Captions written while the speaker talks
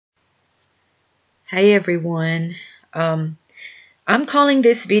Hey everyone, I'm calling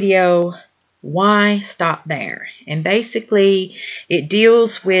this video Why Stop There? And basically it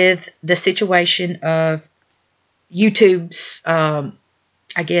deals with the situation of YouTube's, I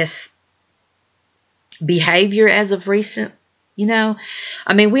guess, behavior as of recent. I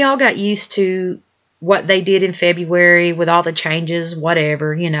mean, we all got used to what they did in February with all the changes,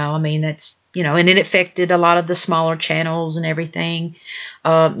 whatever, I mean, that's, and it affected a lot of the smaller channels and everything.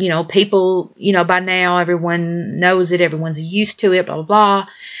 People, by now everyone knows it, everyone's used to it, blah, blah, blah.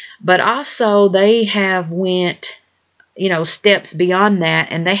 But also they have went, steps beyond that,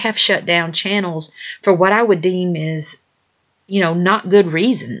 and they have shut down channels for what I would deem is, not good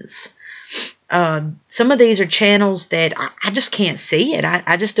reasons. Some of these are channels that I just can't see it.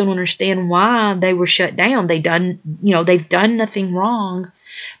 I just don't understand why they were shut down. They've done nothing wrong,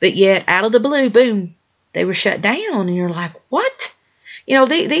 but yet out of the blue, boom, they were shut down. And you're like, what?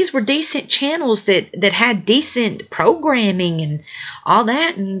 These were decent channels that had decent programming and all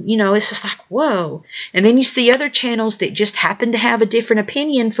that. And, it's just like, whoa. And then you see other channels that just happen to have a different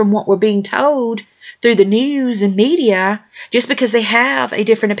opinion from what we're being told through the news and media. Just because they have a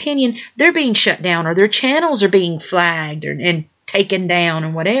different opinion, they're being shut down, or their channels are being flagged and taken down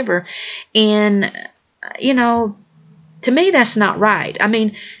and whatever. And, to me, that's not right. I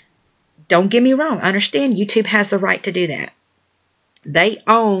mean, don't get me wrong. I understand YouTube has the right to do that. They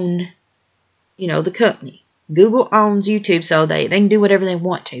own, the company. Google owns YouTube, so they can do whatever they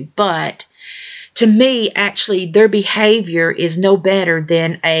want to. But to me, actually, their behavior is no better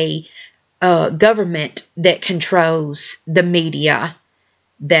than a government that controls the media,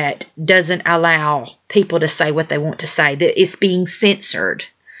 that doesn't allow people to say what they want to say, that it's being censored.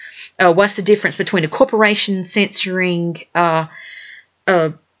 What's the difference between a corporation censoring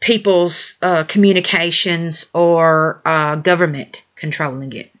people's communications or government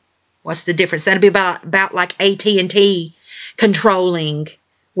controlling it? What's the difference? That'd be about like AT&T controlling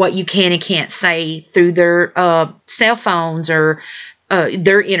what you can and can't say through their cell phones or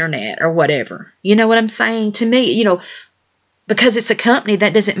their internet or whatever. You know what I'm saying? To me, because it's a company,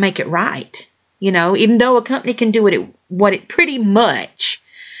 that doesn't make it right. Even though a company can do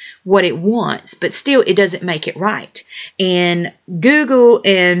what it wants, but still it doesn't make it right. And Google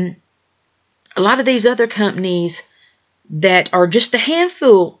and a lot of these other companies that are just a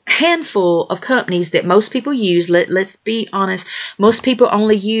handful of companies that most people use. Let's be honest, most people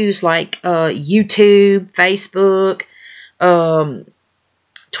only use like YouTube, Facebook,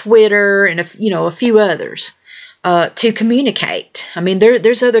 Twitter, and a few others to communicate. I mean,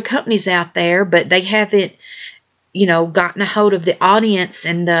 there's other companies out there, but they haven't gotten a hold of the audience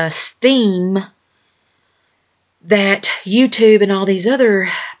and the steam that YouTube and all these other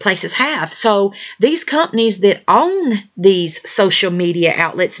places have. So these companies that own these social media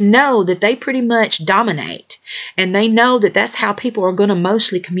outlets know that they pretty much dominate, and they know that that's how people are going to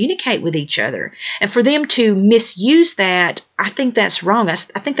mostly communicate with each other. And for them to misuse that, I think that's wrong. I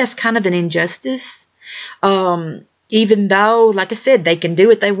think that's kind of an injustice. Even though, like I said, they can do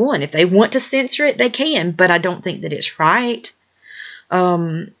what they want. If they want to censor it, they can, but I don't think that it's right.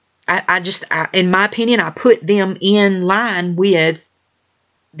 In my opinion, I put them in line with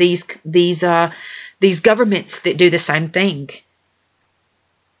these governments that do the same thing.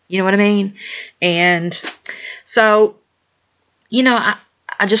 You know what I mean? And so, I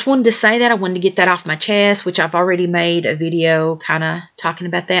just wanted to say that. I wanted to get that off my chest, which I've already made a video kind of talking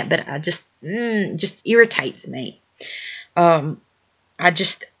about that, but I just irritates me. I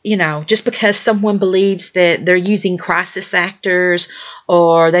just because someone believes that they're using crisis actors,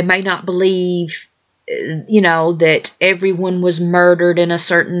 or they may not believe, that everyone was murdered in a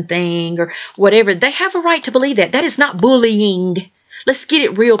certain thing or whatever, they have a right to believe that. That is not bullying. Let's get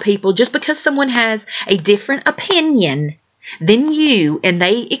it real, people. Just because someone has a different opinion than you, and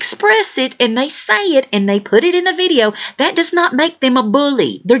they express it, and they say it, and they put it in a video, that does not make them a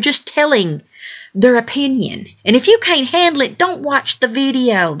bully. They're just telling their opinion. And if you can't handle it, don't watch the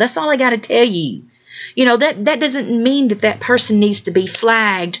video. That's all I got to tell you. That doesn't mean that person needs to be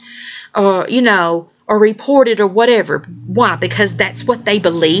flagged or, or reported or whatever. Why? Because that's what they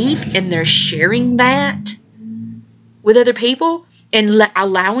believe, and they're sharing that with other people and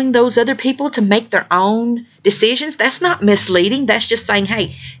allowing those other people to make their own decisions. That's not misleading. That's just saying,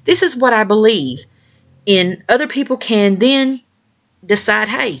 hey, this is what I believe. And other people can then decide,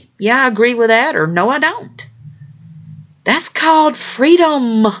 hey, yeah, I agree with that, or no, I don't. That's called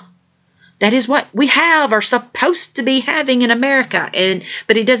freedom. That is what we are supposed to be having in America.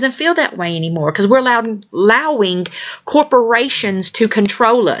 But it doesn't feel that way anymore, because we're allowing corporations to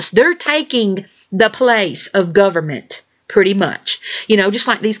control us. They're taking the place of government, pretty much. You know, just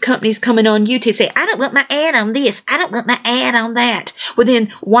like these companies coming on YouTube say, I don't want my ad on this. I don't want my ad on that. Well,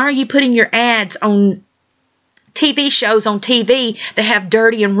 then why are you putting your ads on TV shows on TV that have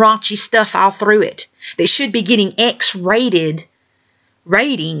dirty and raunchy stuff all through it? They should be getting X-rated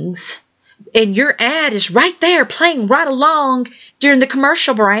ratings, and your ad is right there playing right along during the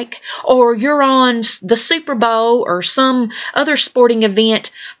commercial break, or you're on the Super Bowl or some other sporting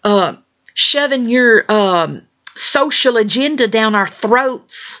event shoving your social agenda down our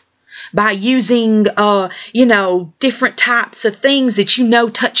throats by using, different types of things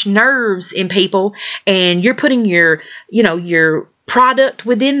that touch nerves in people, and you're putting your product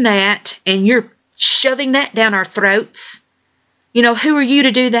within that, and you're shoving that down our throats. Who are you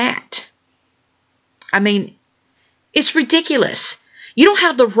to do that? I mean, it's ridiculous. You don't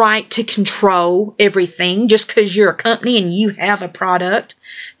have the right to control everything just because you're a company and you have a product.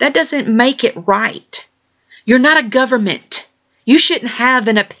 That doesn't make it right. You're not a government. You shouldn't have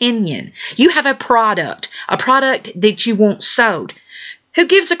an opinion. You have a product that you want sold. Who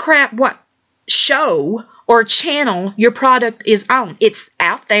gives a crap what show or channel your product is on? It's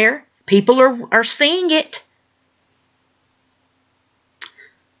out there. People are seeing it.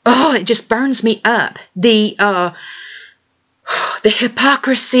 Oh, it just burns me up. The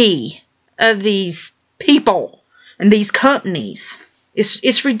hypocrisy of these people and these companies.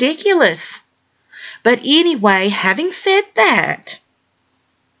 It's ridiculous. But anyway, having said that,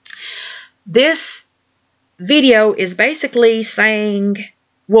 this video is basically saying,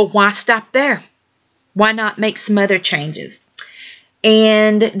 well, why stop there? Why not make some other changes?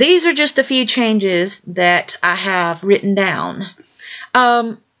 And these are just a few changes that I have written down.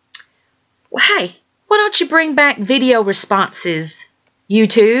 Hey, why don't you bring back video responses,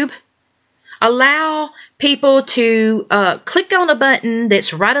 YouTube? Allow people to click on a button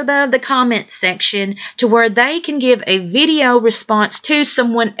that's right above the comment section to where they can give a video response to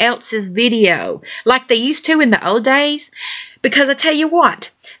someone else's video like they used to in the old days. Because I tell you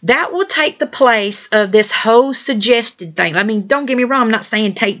what, that will take the place of this whole suggested thing. I mean, don't get me wrong, I'm not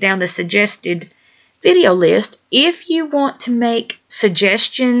saying take down the suggested video list. If you want to make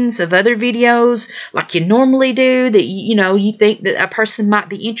suggestions of other videos like you normally do that you think that a person might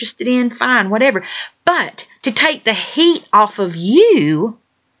be interested in, fine, whatever. But to take the heat off of you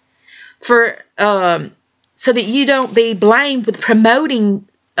for so that you don't be blamed with promoting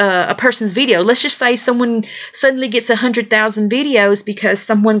a person's video. Let's just say someone suddenly gets 100,000 videos because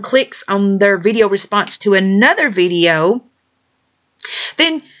someone clicks on their video response to another video,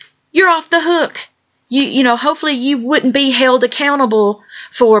 then you're off the hook. Hopefully you wouldn't be held accountable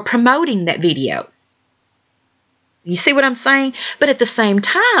for promoting that video. You see what I'm saying? But at the same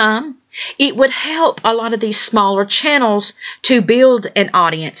time, it would help a lot of these smaller channels to build an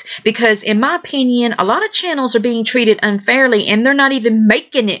audience. Because in my opinion, a lot of channels are being treated unfairly and they're not even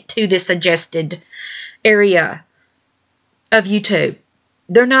making it to the suggested area of YouTube.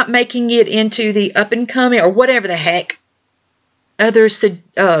 They're not making it into the up and coming or whatever the heck other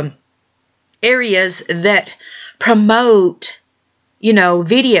areas that promote,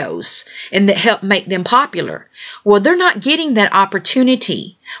 videos and that help make them popular. Well, they're not getting that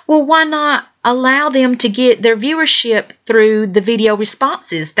opportunity. Well, why not allow them to get their viewership through the video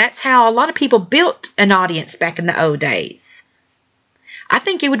responses? That's how a lot of people built an audience back in the old days. I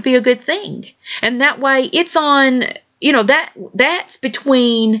think it would be a good thing. And that way it's on, that's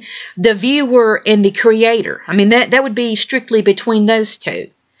between the viewer and the creator. I mean, that would be strictly between those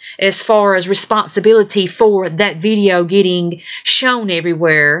two, as far as responsibility for that video getting shown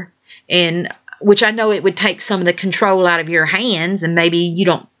everywhere, and which I know it would take some of the control out of your hands, and maybe you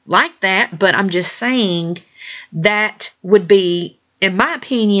don't like that, but I'm just saying that would be, in my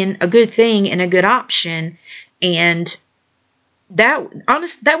opinion, a good thing and a good option, and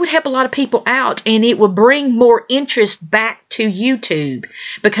that would help a lot of people out, and it would bring more interest back to YouTube,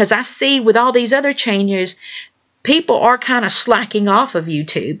 because I see with all these other changes, people are kind of slacking off of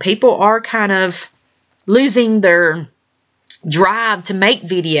YouTube. People are kind of losing their drive to make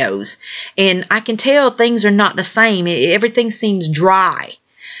videos. And I can tell things are not the same. Everything seems dry.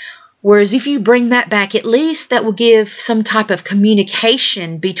 Whereas if you bring that back, at least that will give some type of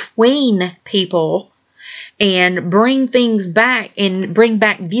communication between people and bring things back and bring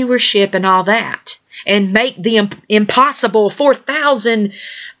back viewership and all that. And make the impossible 4,000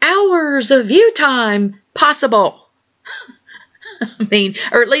 hours of view time possible. I mean,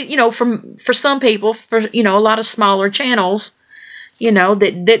 or at least, for some people, for, a lot of smaller channels,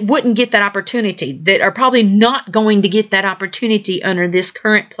 that wouldn't get that opportunity, that are probably not going to get that opportunity under this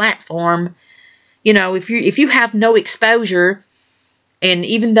current platform. If you have no exposure, And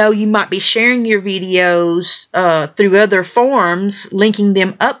even though you might be sharing your videos through other forms, linking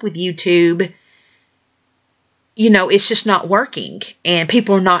them up with YouTube, it's just not working and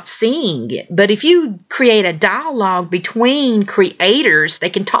people are not seeing it. But if you create a dialogue between creators, they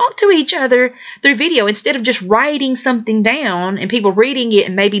can talk to each other through video instead of just writing something down and people reading it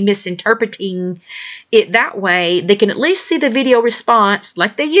and maybe misinterpreting it that way. They can at least see the video response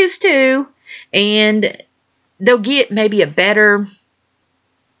like they used to, and they'll get maybe a better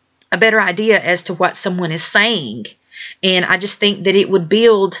idea as to what someone is saying. And I just think that it would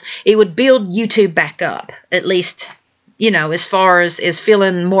build YouTube back up, at least, as far as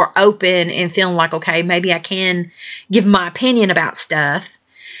feeling more open and feeling like, okay, maybe I can give my opinion about stuff.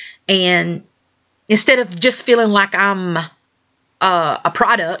 And instead of just feeling like I'm a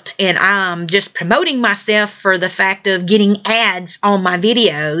product and I'm just promoting myself for the fact of getting ads on my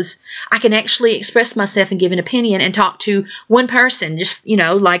videos, I can actually express myself and give an opinion and talk to one person. Just,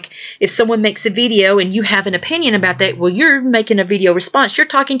 like if someone makes a video and you have an opinion about that, well, you're making a video response. You're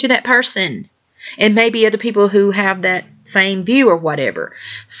talking to that person and maybe other people who have that same view or whatever.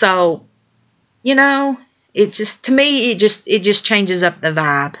 So, it just, to me, it just changes up the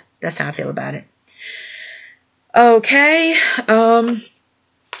vibe. That's how I feel about it. Okay,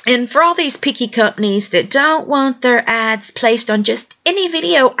 and for all these picky companies that don't want their ads placed on just any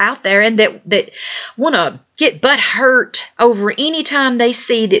video out there and that want to get butt hurt over any time they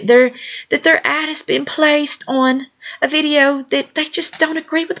see that their ad has been placed on a video that they just don't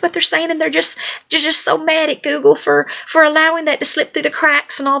agree with what they're saying, and they're just so mad at Google for allowing that to slip through the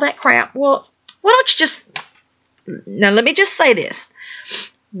cracks and all that crap. Well, why don't you just, now let me just say this.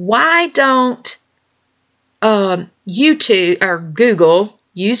 Why don't YouTube or Google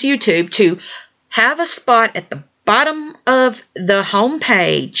use YouTube to have a spot at the bottom of the home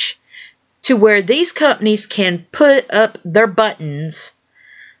page to where these companies can put up their buttons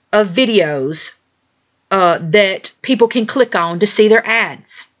of videos that people can click on to see their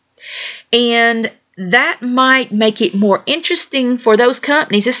ads. And that might make it more interesting for those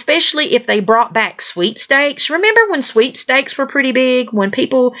companies, especially if they brought back sweepstakes. Remember when sweepstakes were pretty big, when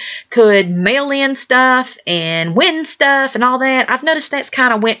people could mail in stuff and win stuff and all that? I've noticed that's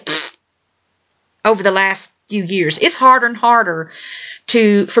kind of went over the last few years. It's harder and harder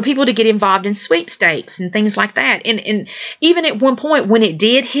for people to get involved in sweepstakes and things like that. And even at one point when it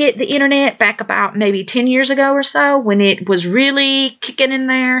did hit the internet back about maybe 10 years ago or so, when it was really kicking in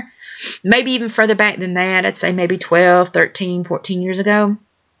there, maybe even further back than that, I'd say maybe 12, 13, 14 years ago,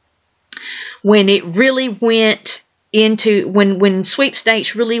 when it really went into, when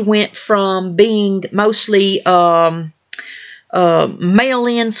sweepstakes really went from being mostly mail-in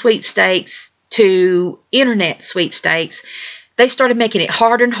sweepstakes to internet sweepstakes, they started making it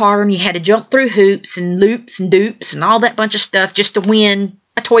harder and harder, and you had to jump through hoops and loops and dupes and all that bunch of stuff just to win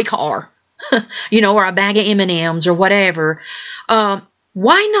a toy car, or a bag of M&Ns or whatever.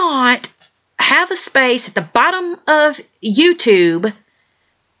 Why not have a space at the bottom of YouTube,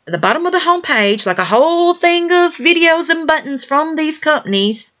 at the bottom of the homepage, like a whole thing of videos and buttons from these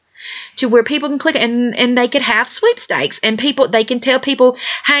companies, to where people can click and they could have sweepstakes, and they can tell people,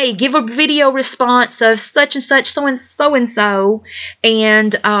 hey, give a video response of such and such, so and so,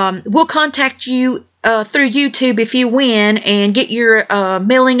 and we'll contact you through YouTube if you win, and get your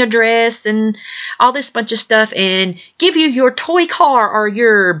mailing address and all this bunch of stuff, and give you your toy car or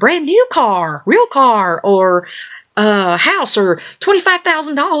your brand new car, real car, or house, or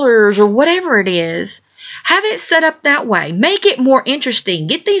 $25,000 or whatever it is. Have it set up that way. Make it more interesting.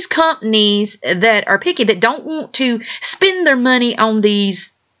 Get these companies that are picky, that don't want to spend their money on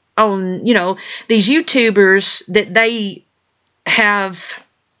these YouTubers that they have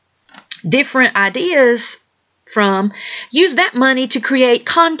different ideas from, use that money to create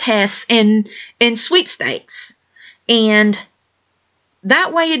contests and sweepstakes. And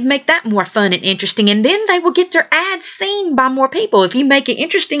that way it'd make that more fun and interesting, and then they will get their ads seen by more people. If you make it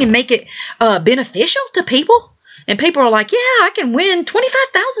interesting and make it beneficial to people, and people are like, yeah, I can win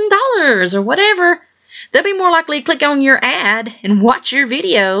 $25,000 or whatever, they'll be more likely to click on your ad and watch your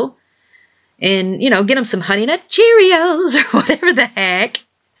video and, get them some Honey Nut Cheerios or whatever the heck.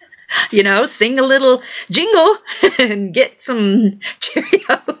 Sing a little jingle and get some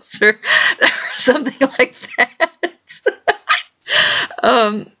Cheerios or something like that.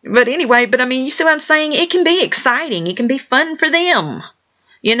 But anyway, you see what I'm saying? It can be exciting. It can be fun for them,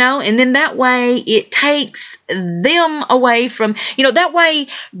 and then that way it takes them away from, that way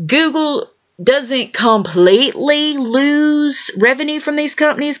Google doesn't completely lose revenue from these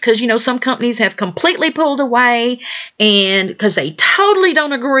companies, because, some companies have completely pulled away, and because they totally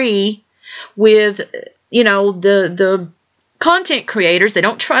don't agree with, the content creators. They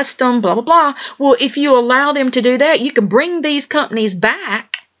don't trust them, blah, blah, blah. Well, if you allow them to do that, you can bring these companies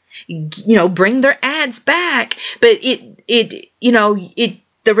back, bring their ads back. But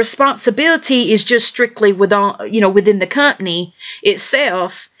the responsibility is just strictly within the company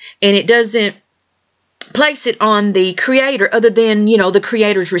itself, and it doesn't place it on the creator other than, the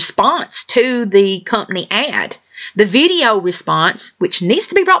creator's response to the company ad. The video response, which needs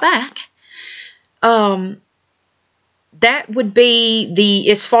to be brought back, that would be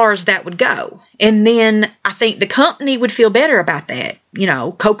as far as that would go. And then I think the company would feel better about that.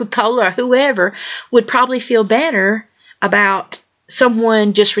 Coca-Cola or whoever would probably feel better about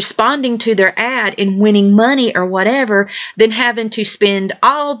someone just responding to their ad and winning money or whatever than having to spend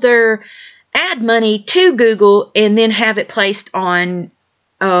all their ad money to Google and then have it placed on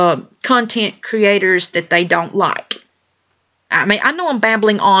content creators that they don't like. I mean, I know I'm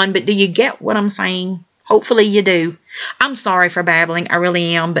babbling on, but do you get what I'm saying? Hopefully you do. I'm sorry for babbling. I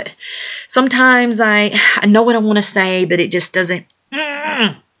really am. But sometimes I know what I want to say, but it just doesn't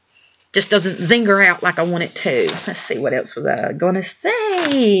zinger out like I want it to. Let's see, what else was I going to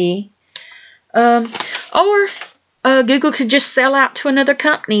say? Or Google could just sell out to another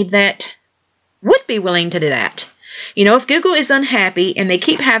company that would be willing to do that. If Google is unhappy and they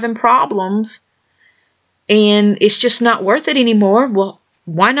keep having problems and it's just not worth it anymore, well,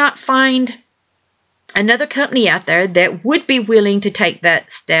 why not find another company out there that would be willing to take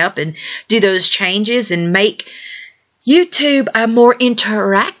that step and do those changes and make YouTube a more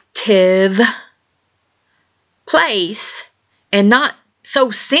interactive place and not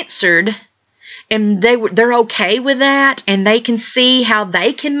so censored, and they're okay with that, and they can see how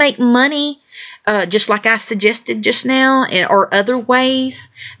they can make money, just like I suggested just now, or other ways.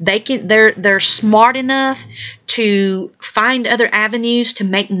 They're smart enough to find other avenues to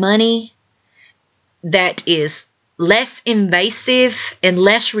make money that is less invasive and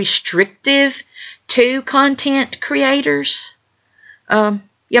less restrictive to content creators. I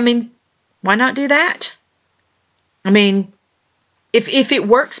mean, why not do that? I mean, if it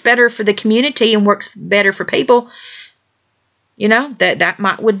works better for the community and works better for people,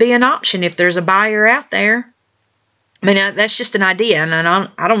 that would be an option if there's a buyer out there. I mean, that's just an idea,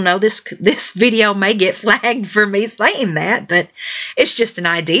 and I don't know, this video may get flagged for me saying that, but it's just an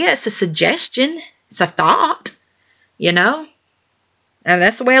idea. It's a suggestion. It's a thought, And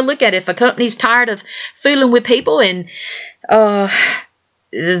that's the way I look at it. If a company's tired of fooling with people and,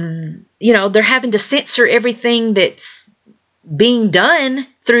 they're having to censor everything that's being done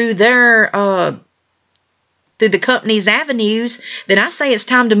through through the company's avenues, then I say it's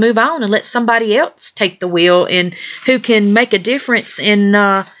time to move on and let somebody else take the wheel and who can make a difference and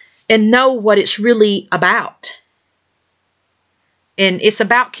know what it's really about. And it's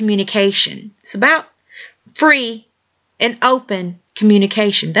about communication. It's about free and open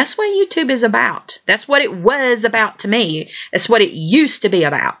communication. That's what YouTube is about. That's what it was about to me. That's what it used to be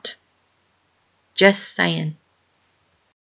about. Just saying.